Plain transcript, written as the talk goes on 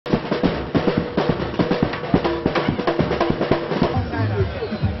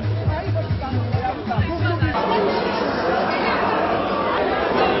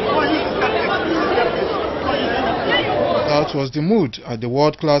was the mood at the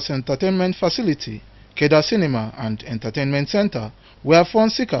world-class entertainment facility, Keda Cinema and Entertainment Center, where fun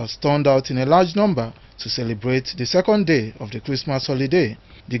seekers turned out in a large number to celebrate the second day of the Christmas holiday.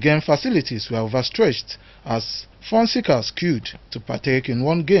 The game facilities were overstretched as fun seekers queued to partake in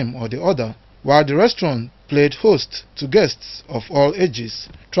one game or the other, while the restaurant played host to guests of all ages.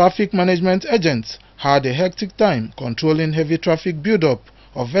 Traffic management agents had a hectic time controlling heavy traffic build-up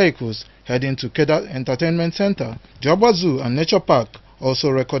of vehicles heading to Keda Entertainment Center. The Oba Zoo and Nature Park also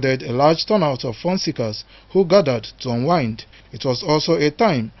recorded a large turnout of fun seekers who gathered to unwind. It was also a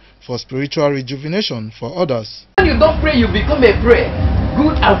time for spiritual rejuvenation for others. When you don't pray, you become a prey.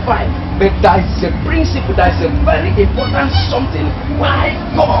 Good and fine, but there is a principle, there is a very important something why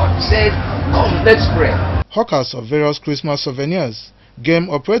God said, come, let's pray. Hawkers of various Christmas souvenirs, game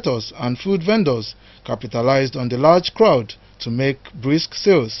operators and food vendors capitalized on the large crowd to make brisk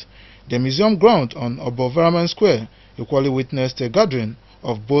sales. The museum ground on Obo Square equally witnessed a gathering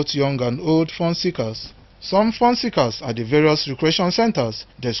of both young and old fun seekers. Some fun seekers at the various recreation centers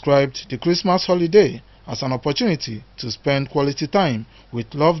described the Christmas holiday as an opportunity to spend quality time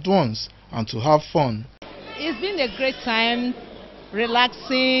with loved ones and to have fun. It's been a great time,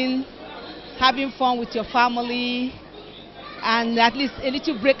 relaxing, having fun with your family, and at least a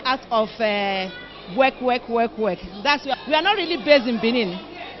little break out of work. That's why we are not really based in Benin,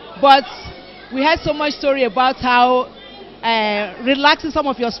 but we had so much story about how relaxing some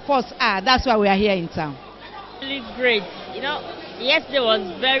of your sports are. That's why we are here in town. Really great. You know, yesterday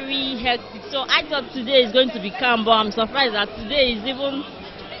was very hectic, so I thought today is going to be calm, but I'm surprised that today is even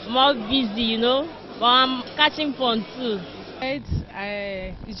more busy, you know, but I'm catching fun too.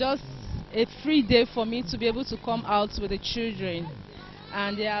 It's just a free day for me to be able to come out with the children,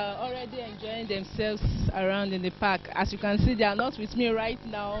 and they are already enjoying themselves around in the park. As you can see, they are not with me right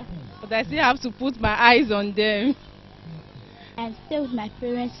now, but I still have to put my eyes on them. I stay with my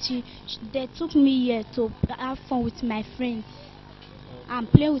parents. They took me here to have fun with my friends. I'm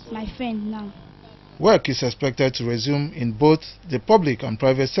playing with my friend now. Work is expected to resume in both the public and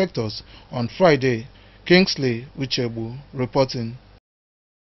private sectors on Friday. Kingsley Wichebu reporting.